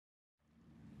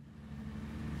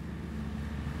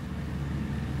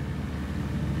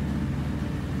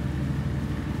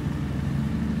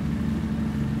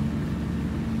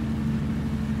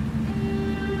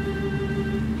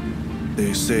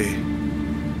They say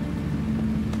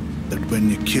that when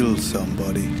you kill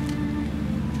somebody,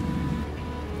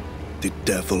 the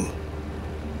devil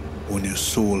owns your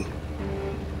soul.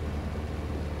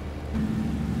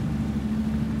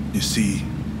 You see,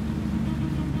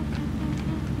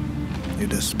 you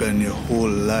just spend your whole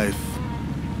life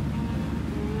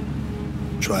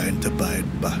trying to buy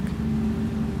it back.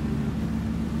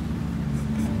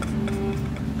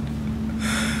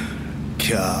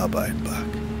 Can't buy it back.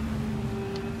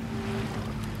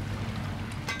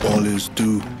 All you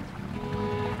do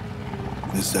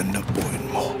is end up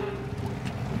owing more.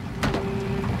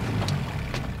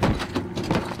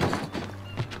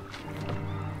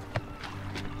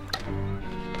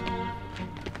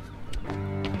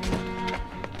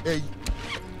 Hey,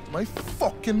 my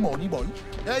fucking money, boy.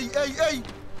 Hey.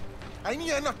 I ain't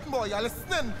hear nothing, boy. You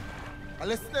listening?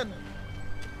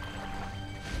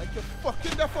 Like you're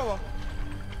fucking deaf, hour.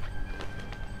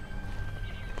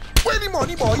 Where the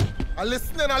money, boy? I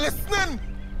listening. I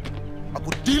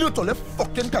could deal with all the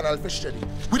fucking canal fish ready.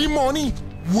 With the money.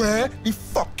 Where the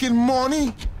fucking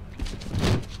money?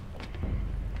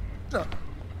 Nah.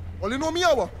 All you know me,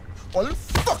 hour. All you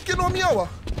fucking know me, hour.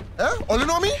 Eh? All you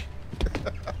know me?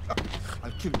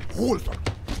 I'll kill the whole family.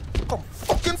 Come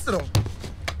fucking sit down.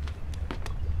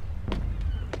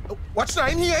 Watch now,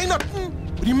 in here ain't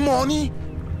nothing. With the money.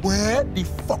 Where the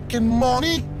fucking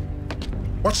money?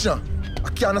 Watch now. I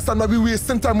can't understand why we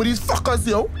wasting time with these fuckers,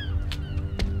 yo.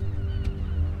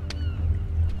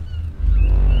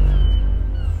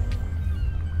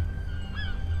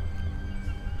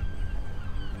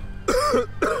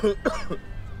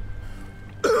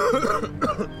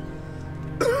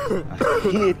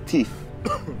 I hate thief.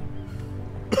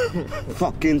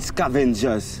 Fucking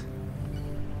scavengers.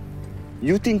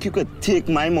 You think you could take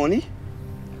my money?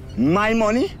 My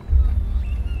money?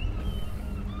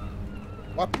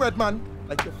 What bread, man?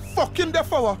 Like you fucking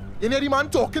deaf hour. You hear the man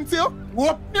talking to you?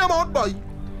 Whoop your mouth, boy.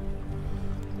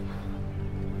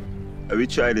 I will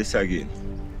try this again.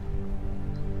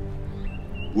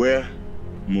 Where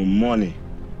my money?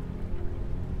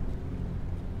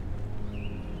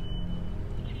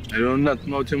 I don't know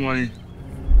nothing about your money.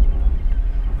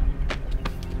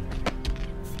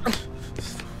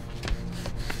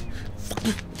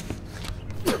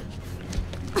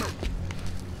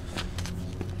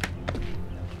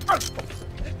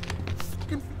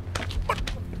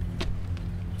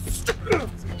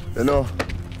 You know,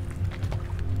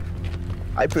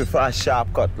 I prefer a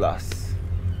sharp cutlass.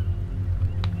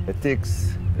 It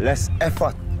takes less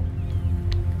effort.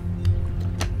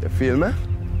 You feel me?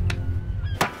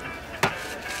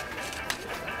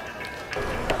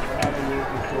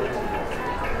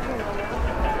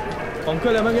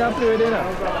 Uncle, I'm going to play with you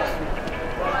now.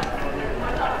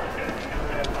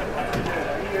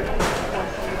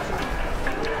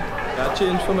 That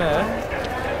change for me, eh?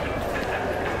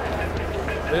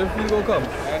 Where do you go come?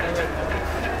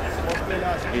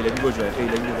 Hey, let me go, Joy. Hey,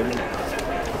 let me go.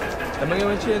 I'm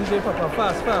going to change here, Papa.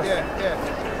 Fast. Yeah.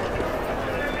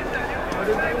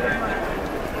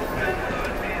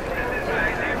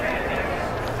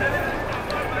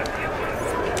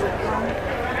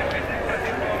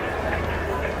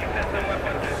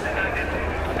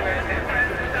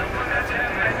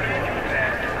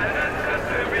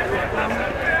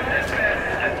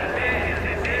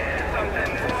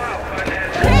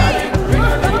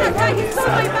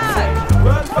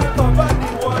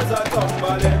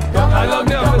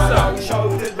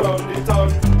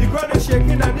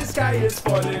 Is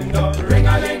falling down.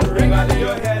 Ring-a-ling, ring-a-ling,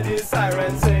 your head is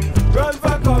siren sing. Run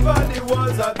for cover, the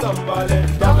walls are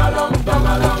tumbling.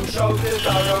 Dong-a-long, shout it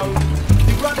around.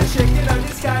 The ground is shaking and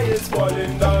the sky is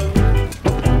falling down.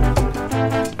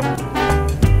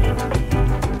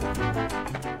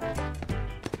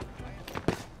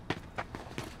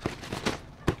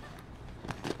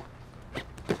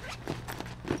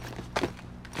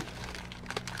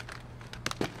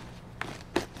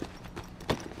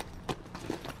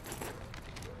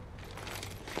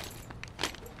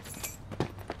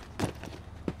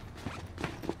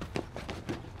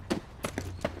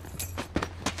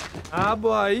 Ah,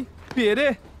 boy.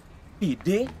 Payday?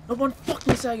 Payday? No one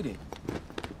fucking side it.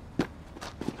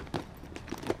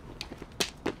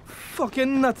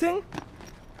 Fucking nothing?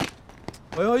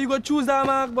 Why how you go choose that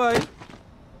mark, boy?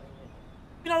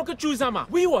 You know I could choose that mark.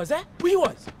 Where he was, eh? Where he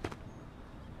was?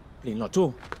 Playing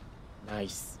lotto.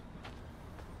 Nice.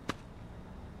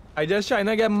 I just trying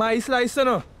to get my slice, you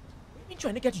know. You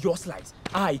trying to get your slice?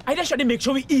 I just trying to make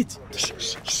sure we eat. Shh.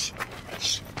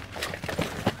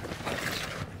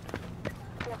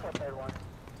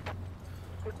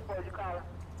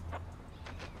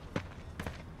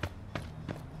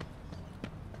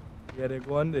 Yeah, they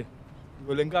go on there.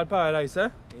 Go link at Paradise, eh?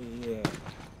 Yeah.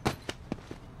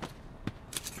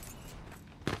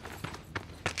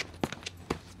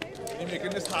 You're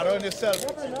making this harder on yourself.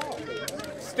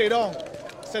 Stay down.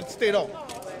 I said stay down.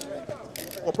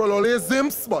 Corporal always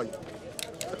zims, boy.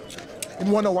 In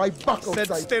one of why back outside.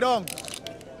 Said stay down.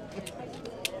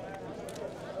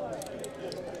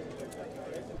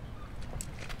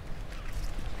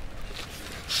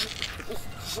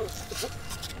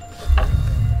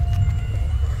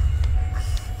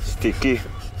 Sticky.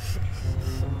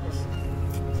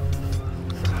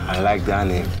 I like that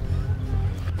name.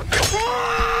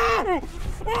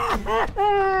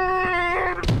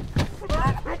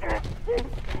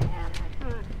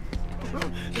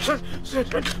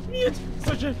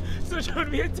 Sergeant,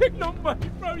 we ain't take no money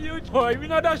from you, boy. We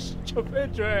not that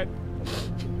stupid, right?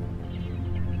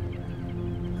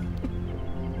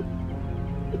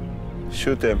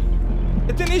 Shoot him.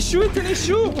 It's an issue, it's an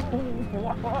issue.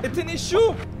 It's an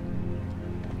issue.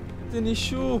 It's an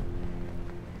issue.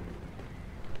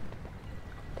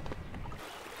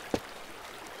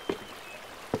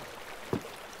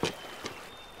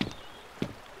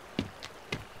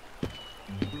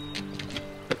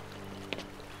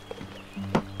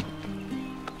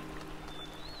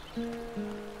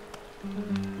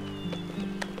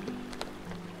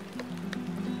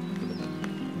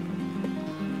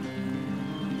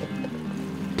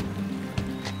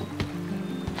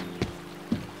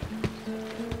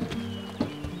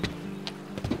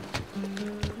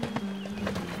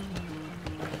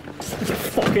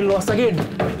 Fucking lost again.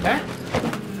 Eh?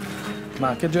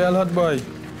 Market jail, hot boy.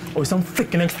 Oh, some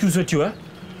freaking excuse with you, eh?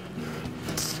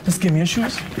 Just give me your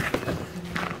shoes.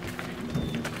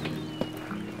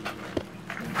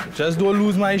 Just don't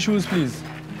lose my shoes, please.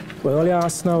 Well, all you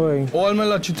ask now, eh? All my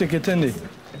let you take it in there.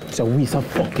 It's a waste of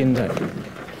fucking time.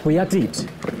 Where you at it?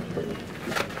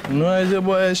 No, I say,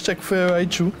 boy, let's check for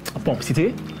right through. A pump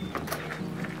city?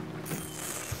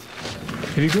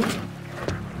 Here you go.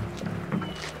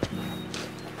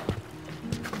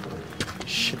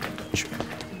 Shit.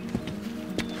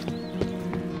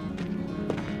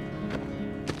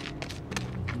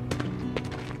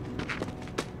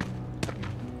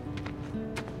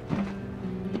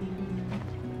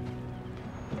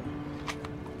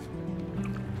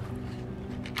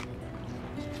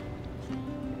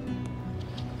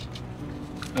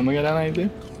 Let me get that idea.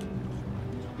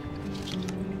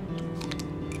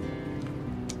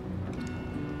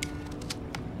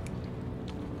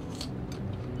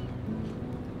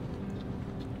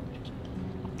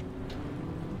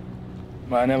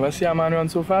 But I never see a man run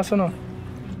so fast, you know.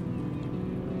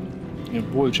 You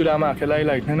bolt through that market like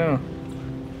lightning, you know.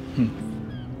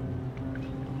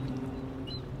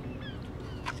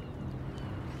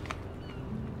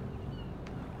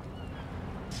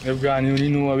 If Granny only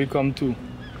knew where we come to,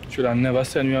 should have never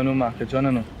sent me on no market, you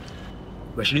know.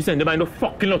 But she didn't send them by no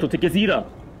fucking lotto tickets either.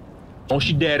 Oh,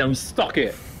 she dead and we stuck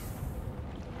it.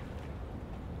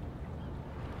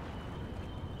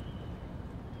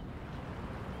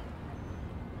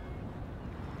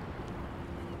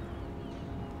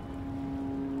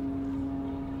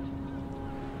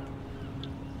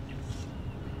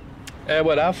 Hey,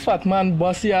 but that fat man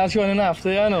bossy ass running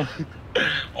after you, know.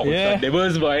 Oh, Yeah. the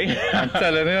worst, boy. I'm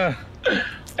telling you.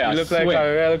 Hey, You look like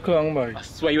a real clown, boy. I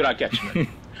swear you would have catch me.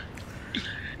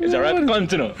 It's a red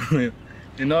cunt, you know.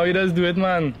 You know he does do it,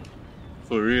 man.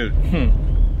 For real.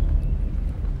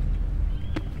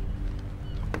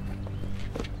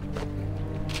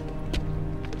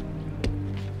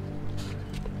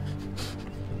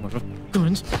 Mother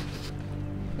guns.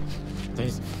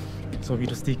 So you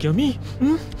just take care of me?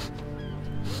 Hmm?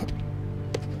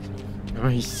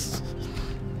 Nice.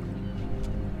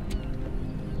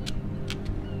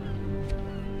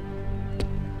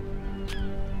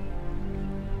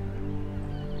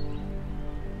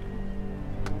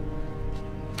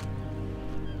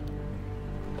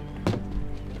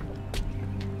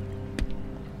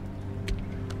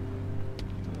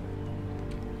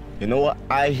 You know what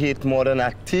I hate more than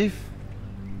a thief?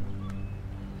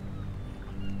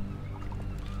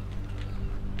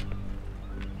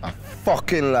 A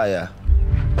fucking liar.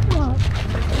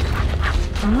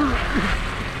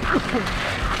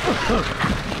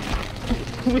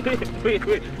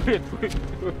 Wait.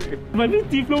 Man, the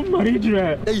thief no marriage,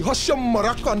 right? Hey, hush your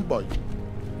Moroccan, boy.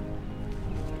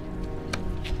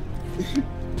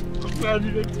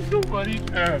 Man, the thief no marriage,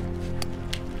 right?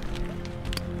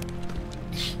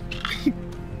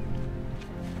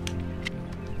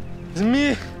 It's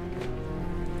me.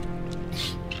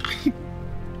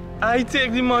 I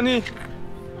take the money.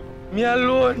 Me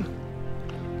alone.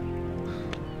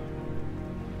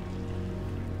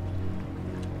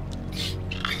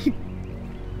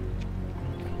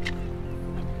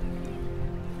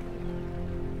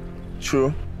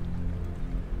 true.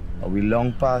 Are we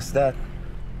long past that?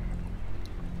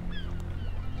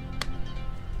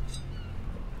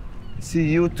 See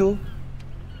you two?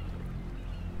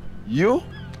 You?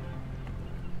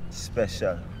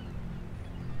 Special.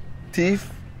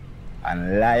 Thief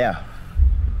and liar.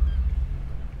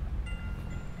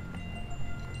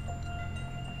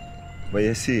 But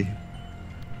you see,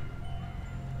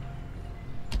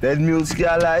 dead mules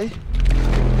can't lie.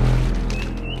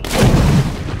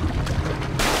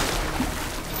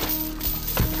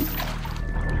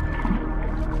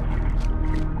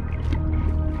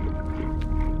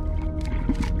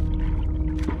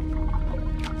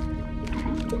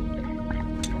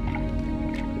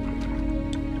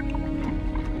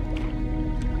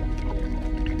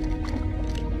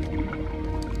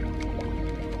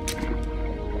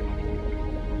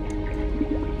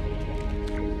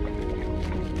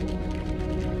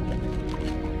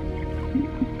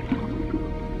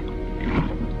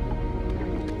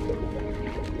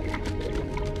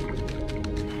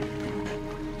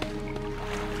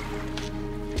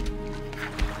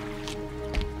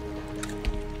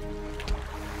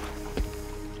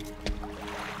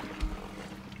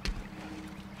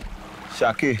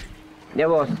 Shaki. Yeah,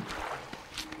 boss.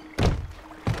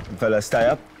 Fellas, tie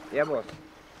up. Yeah, boss.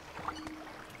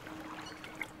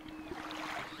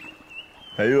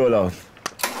 Hey, you all out.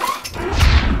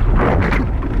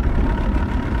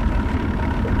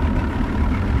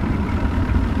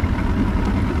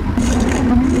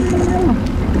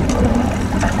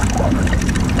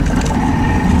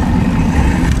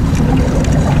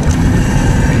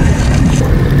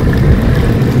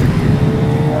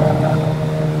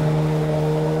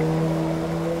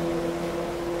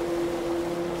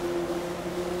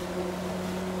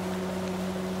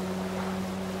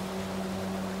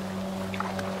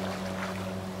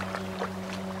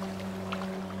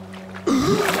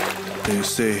 They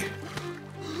say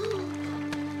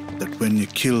that when you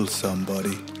kill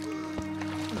somebody,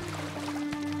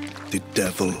 the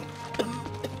devil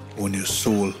on your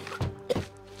soul.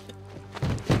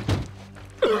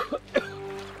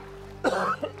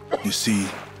 You see,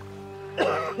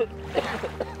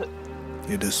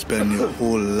 you just spend your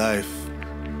whole life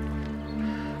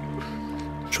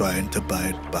trying to buy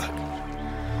it back.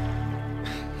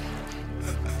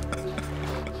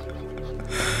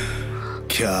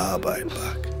 Can't buy it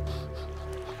back.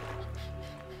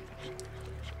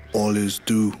 All is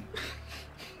do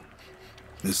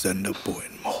is end up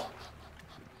owing more.